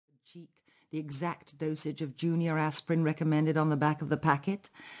cheek the exact dosage of junior aspirin recommended on the back of the packet,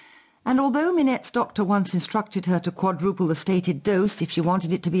 and although Minette's doctor once instructed her to quadruple the stated dose if she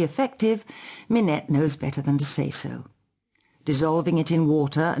wanted it to be effective, Minette knows better than to say so. Dissolving it in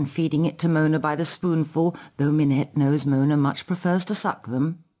water and feeding it to Mona by the spoonful, though Minette knows Mona much prefers to suck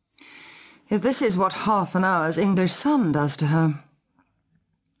them. If this is what half an hour's English sun does to her.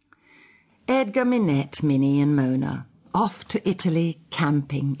 Edgar, Minette, Minnie and Mona. Off to Italy,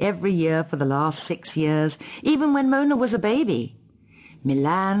 camping, every year for the last 6 years, even when Mona was a baby.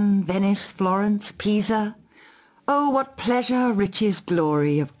 Milan, Venice, Florence, Pisa. Oh, what pleasure, riches,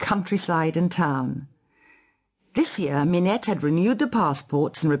 glory of countryside and town. This year, Minette had renewed the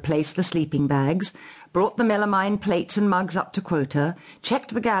passports and replaced the sleeping bags, brought the melamine plates and mugs up to quota,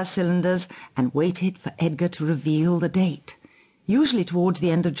 checked the gas cylinders, and waited for Edgar to reveal the date. Usually towards the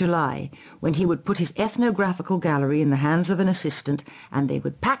end of July, when he would put his ethnographical gallery in the hands of an assistant, and they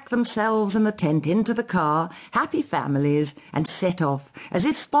would pack themselves and the tent into the car, happy families, and set off, as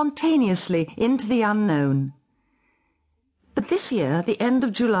if spontaneously, into the unknown. But this year the end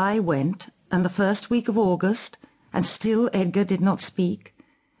of July went, and the first week of August, and still Edgar did not speak,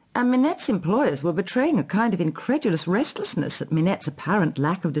 and Minette's employers were betraying a kind of incredulous restlessness at Minette's apparent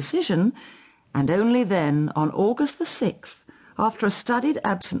lack of decision, and only then, on August the 6th, after a studied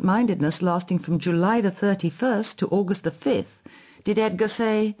absent-mindedness lasting from July the 31st to August the 5th, did Edgar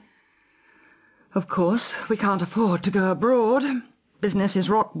say, "Of course, we can't afford to go abroad. Business is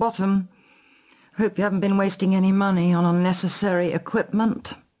rock bottom. Hope you haven't been wasting any money on unnecessary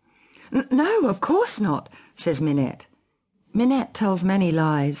equipment." "No, of course not," says Minette. Minette tells many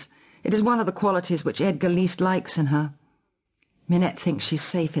lies. It is one of the qualities which Edgar least likes in her. Minette thinks she's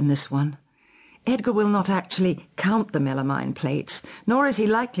safe in this one. Edgar will not actually count the melamine plates, nor is he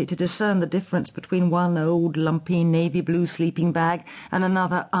likely to discern the difference between one old lumpy navy blue sleeping bag and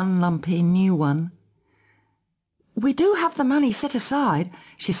another unlumpy new one. "We do have the money set aside,"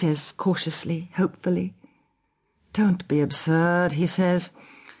 she says cautiously, hopefully. "Don't be absurd," he says.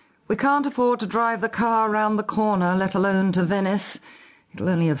 "We can't afford to drive the car round the corner, let alone to Venice. It'll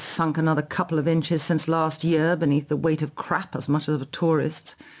only have sunk another couple of inches since last year beneath the weight of crap as much as of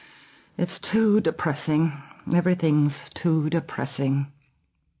tourists. It's too depressing. Everything's too depressing."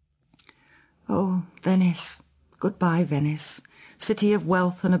 Oh, Venice. Goodbye, Venice. City of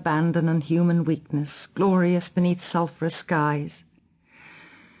wealth and abandon and human weakness, glorious beneath sulphurous skies.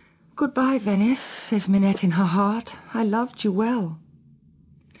 "Goodbye, Venice," says Minette in her heart. "I loved you well."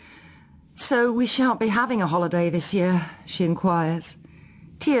 "So we shan't be having a holiday this year?" she inquires.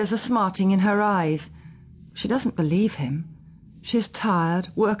 Tears are smarting in her eyes. She doesn't believe him. She is tired,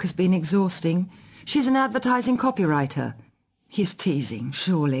 work has been exhausting. She's an advertising copywriter. He's teasing,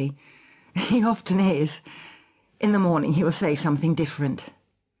 surely. He often is. In the morning he will say something different.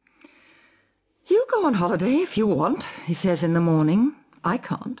 "You go on holiday if you want," he says in the morning. "I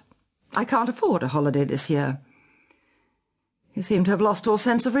can't. I can't afford a holiday this year." "You seem to have lost all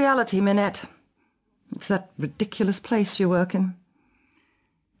sense of reality, Minette. It's that ridiculous place you work in."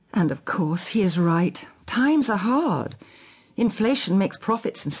 And of course he is right. Times are hard. Inflation makes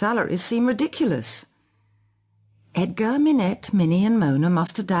profits and salaries seem ridiculous. Edgar, Minette, Minnie and Mona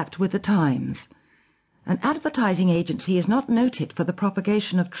must adapt with the times. An advertising agency is not noted for the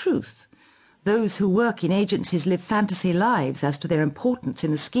propagation of truth. Those who work in agencies live fantasy lives as to their importance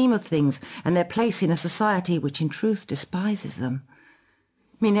in the scheme of things and their place in a society which in truth despises them.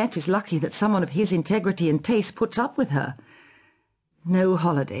 Minette is lucky that someone of his integrity and taste puts up with her. No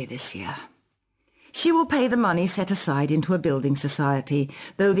holiday this year. She will pay the money set aside into a building society,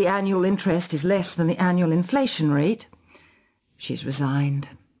 though the annual interest is less than the annual inflation rate. She's resigned.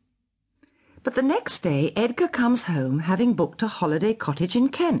 But the next day Edgar comes home having booked a holiday cottage in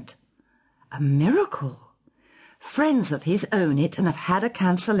Kent. A miracle. Friends of his own it and have had a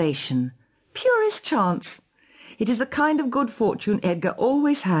cancellation. Purest chance. It is the kind of good fortune Edgar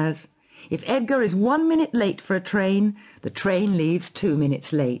always has. If Edgar is 1 minute late for a train, the train leaves 2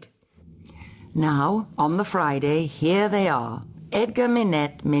 minutes late. Now, on the Friday, here they are, Edgar,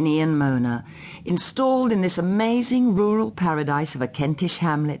 Minette, Minnie and Mona, installed in this amazing rural paradise of a Kentish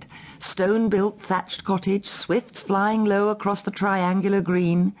hamlet, stone-built thatched cottage, swifts flying low across the triangular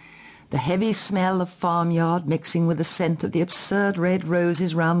green, the heavy smell of farmyard mixing with the scent of the absurd red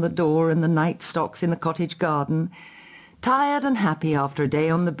roses round the door and the night stocks in the cottage garden, tired and happy after a day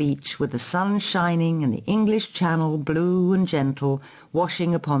on the beach with the sun shining and the English Channel blue and gentle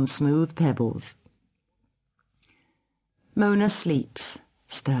washing upon smooth pebbles. Mona sleeps,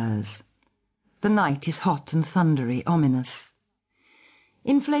 stirs. The night is hot and thundery, ominous.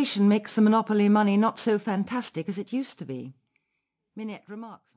 Inflation makes the monopoly money not so fantastic as it used to be. Minette remarks.